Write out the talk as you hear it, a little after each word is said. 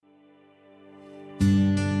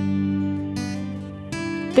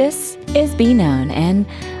This is Be Known, and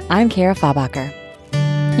I'm Kara Fabacher.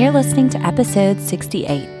 You're listening to episode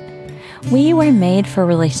 68. We were made for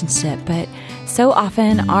relationship, but so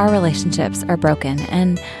often our relationships are broken,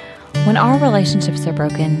 and when our relationships are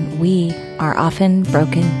broken, we are often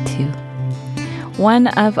broken too. One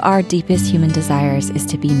of our deepest human desires is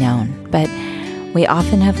to be known, but we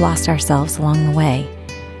often have lost ourselves along the way.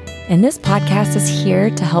 And this podcast is here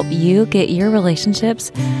to help you get your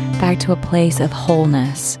relationships back to a place of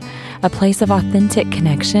wholeness, a place of authentic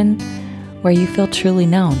connection where you feel truly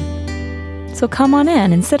known. So come on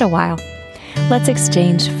in and sit a while. Let's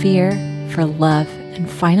exchange fear for love and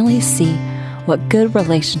finally see what good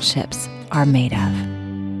relationships are made of.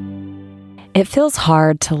 It feels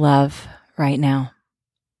hard to love right now.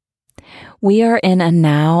 We are in a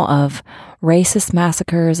now of racist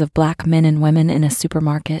massacres of Black men and women in a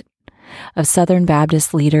supermarket, of Southern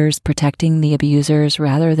Baptist leaders protecting the abusers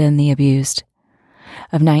rather than the abused,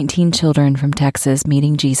 of 19 children from Texas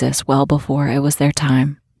meeting Jesus well before it was their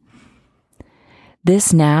time.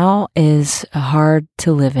 This now is hard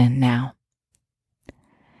to live in now.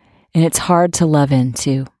 And it's hard to love in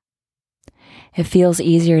too. It feels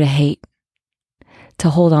easier to hate, to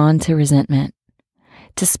hold on to resentment,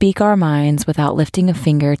 to speak our minds without lifting a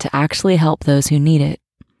finger to actually help those who need it,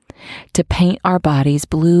 to paint our bodies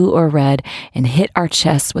blue or red and hit our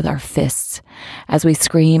chests with our fists as we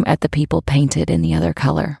scream at the people painted in the other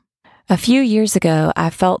color. A few years ago, I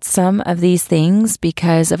felt some of these things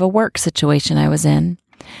because of a work situation I was in.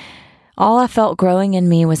 All I felt growing in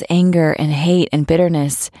me was anger and hate and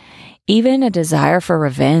bitterness, even a desire for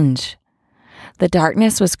revenge. The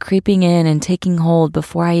darkness was creeping in and taking hold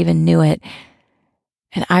before I even knew it,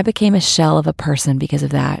 and I became a shell of a person because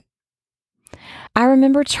of that. I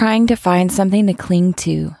remember trying to find something to cling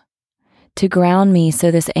to ground me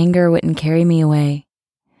so this anger wouldn't carry me away.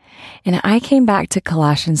 And I came back to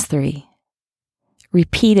Colossians 3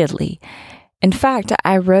 repeatedly. In fact,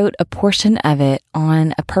 I wrote a portion of it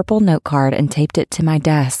on a purple note card and taped it to my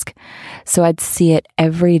desk so I'd see it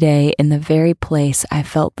every day in the very place I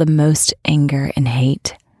felt the most anger and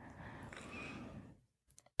hate.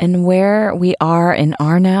 And where we are and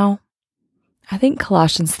are now, I think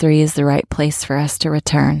Colossians 3 is the right place for us to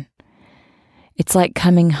return. It's like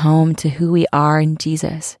coming home to who we are in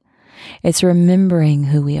Jesus. It's remembering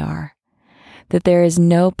who we are, that there is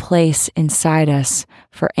no place inside us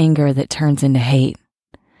for anger that turns into hate,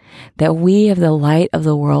 that we have the light of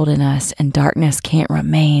the world in us and darkness can't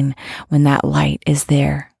remain when that light is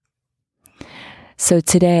there. So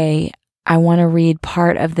today, I want to read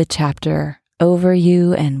part of the chapter over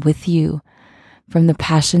you and with you from the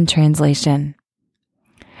Passion Translation.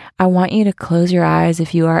 I want you to close your eyes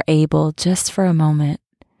if you are able, just for a moment.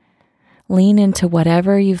 Lean into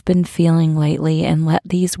whatever you've been feeling lately and let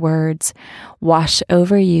these words wash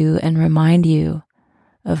over you and remind you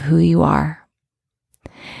of who you are.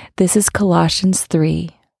 This is Colossians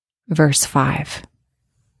 3, verse 5.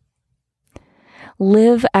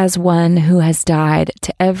 Live as one who has died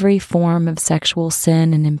to every form of sexual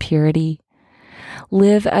sin and impurity.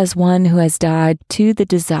 Live as one who has died to the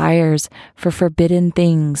desires for forbidden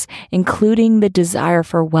things, including the desire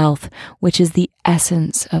for wealth, which is the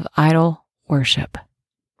essence of idol worship.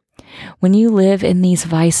 When you live in these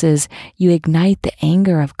vices, you ignite the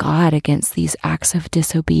anger of God against these acts of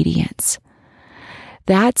disobedience.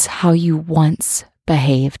 That's how you once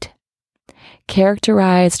behaved,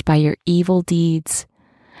 characterized by your evil deeds.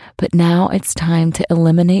 But now it's time to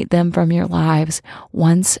eliminate them from your lives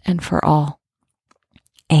once and for all.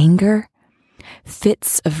 Anger,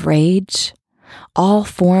 fits of rage, all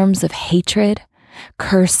forms of hatred,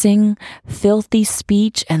 cursing, filthy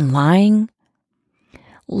speech, and lying.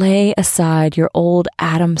 Lay aside your old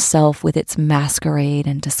Adam self with its masquerade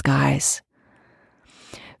and disguise.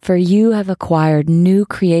 For you have acquired new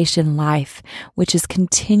creation life, which is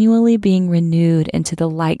continually being renewed into the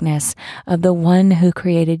likeness of the one who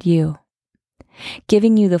created you,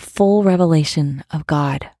 giving you the full revelation of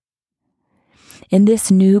God. In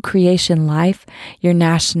this new creation life, your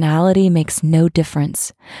nationality makes no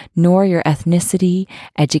difference, nor your ethnicity,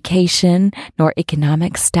 education, nor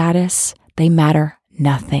economic status. They matter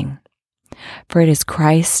nothing. For it is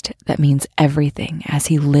Christ that means everything as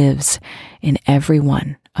he lives in every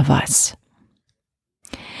one of us.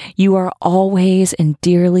 You are always and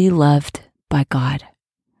dearly loved by God.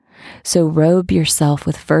 So robe yourself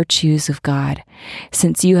with virtues of God,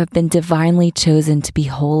 since you have been divinely chosen to be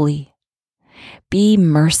holy. Be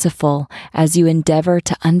merciful as you endeavor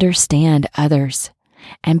to understand others,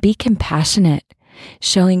 and be compassionate,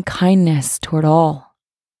 showing kindness toward all.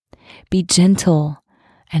 Be gentle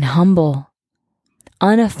and humble.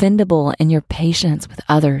 unoffendable in your patience with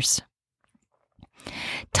others.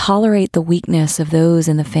 Tolerate the weakness of those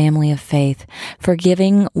in the family of faith,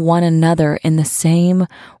 forgiving one another in the same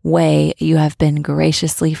way you have been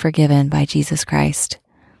graciously forgiven by Jesus Christ.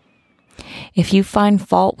 If you find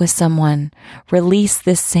fault with someone, release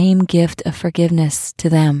this same gift of forgiveness to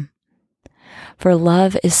them. For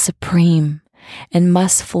love is supreme and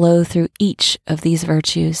must flow through each of these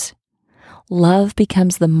virtues. Love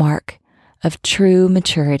becomes the mark of true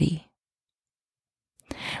maturity.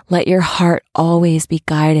 Let your heart always be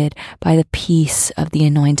guided by the peace of the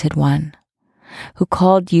Anointed One, who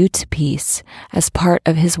called you to peace as part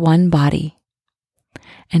of his one body,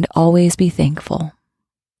 and always be thankful.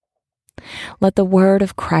 Let the word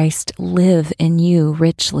of Christ live in you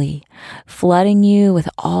richly, flooding you with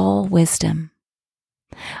all wisdom.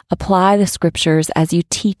 Apply the scriptures as you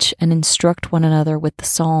teach and instruct one another with the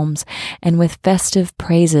psalms and with festive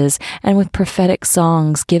praises and with prophetic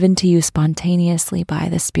songs given to you spontaneously by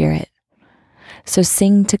the Spirit. So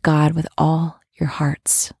sing to God with all your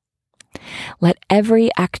hearts. Let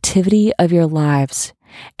every activity of your lives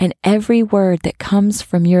and every word that comes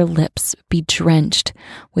from your lips be drenched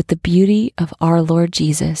with the beauty of our Lord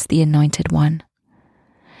Jesus, the Anointed One.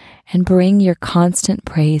 And bring your constant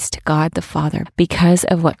praise to God the Father because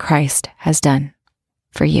of what Christ has done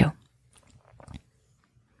for you.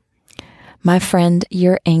 My friend,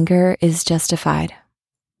 your anger is justified,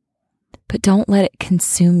 but don't let it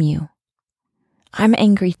consume you. I'm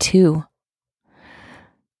angry too.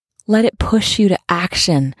 Let it push you to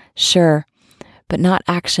action, sure, but not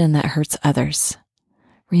action that hurts others.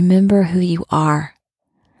 Remember who you are.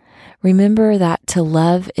 Remember that to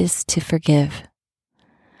love is to forgive.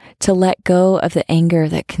 To let go of the anger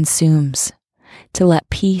that consumes, to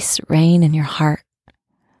let peace reign in your heart.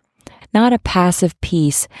 Not a passive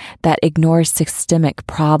peace that ignores systemic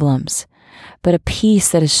problems, but a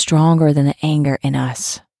peace that is stronger than the anger in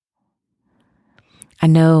us. I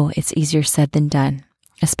know it's easier said than done,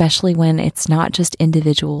 especially when it's not just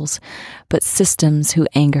individuals, but systems who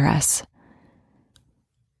anger us.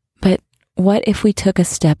 But what if we took a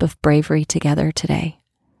step of bravery together today?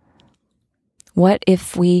 What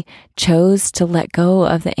if we chose to let go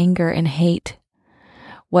of the anger and hate?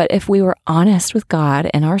 What if we were honest with God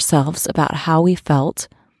and ourselves about how we felt,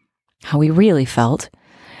 how we really felt,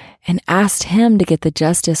 and asked Him to get the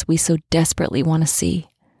justice we so desperately want to see?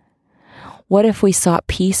 What if we sought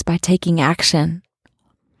peace by taking action?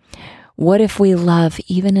 What if we love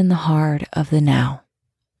even in the hard of the now?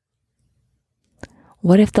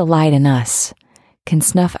 What if the light in us can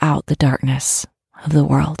snuff out the darkness of the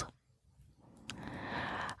world?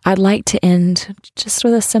 I'd like to end just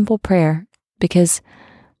with a simple prayer because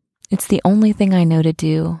it's the only thing I know to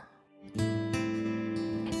do.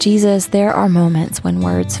 Jesus, there are moments when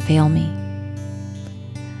words fail me,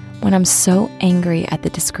 when I'm so angry at the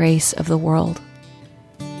disgrace of the world,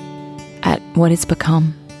 at what it's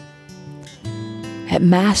become, at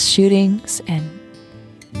mass shootings and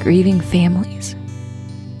grieving families,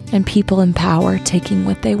 and people in power taking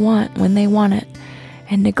what they want when they want it,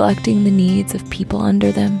 and neglecting the needs of people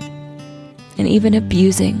under them, and even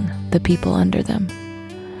abusing the people under them.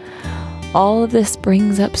 All of this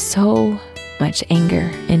brings up so much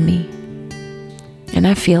anger in me, and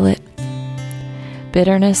I feel it.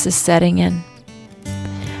 Bitterness is setting in,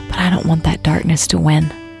 but I don't want that darkness to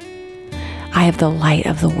win. I have the light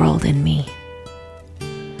of the world in me.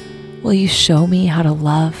 Will you show me how to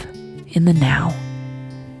love in the now?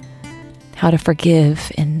 How to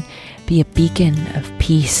forgive and be a beacon of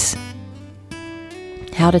peace,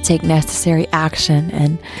 how to take necessary action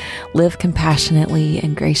and live compassionately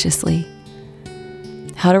and graciously,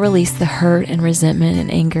 how to release the hurt and resentment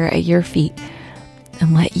and anger at your feet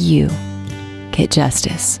and let you get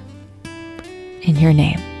justice. In your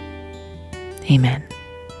name, amen.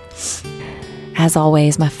 As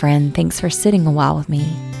always, my friend, thanks for sitting a while with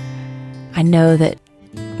me. I know that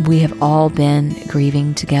we have all been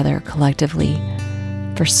grieving together collectively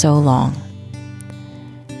for so long.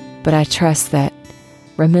 But I trust that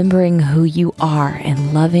remembering who you are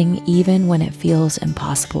and loving even when it feels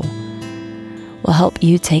impossible will help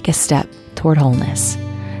you take a step toward wholeness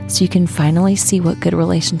so you can finally see what good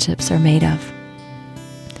relationships are made of.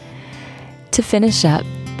 To finish up,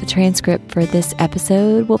 the transcript for this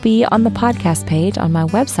episode will be on the podcast page on my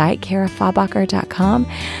website, karafabacher.com,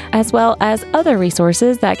 as well as other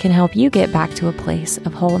resources that can help you get back to a place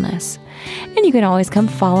of wholeness. And you can always come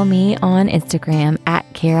follow me on Instagram at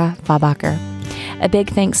Kara Fabacher. A big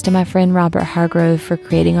thanks to my friend Robert Hargrove for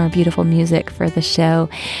creating our beautiful music for the show,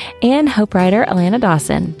 and Hope writer Alana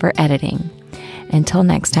Dawson for editing. Until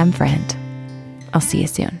next time, friend, I'll see you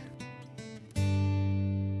soon.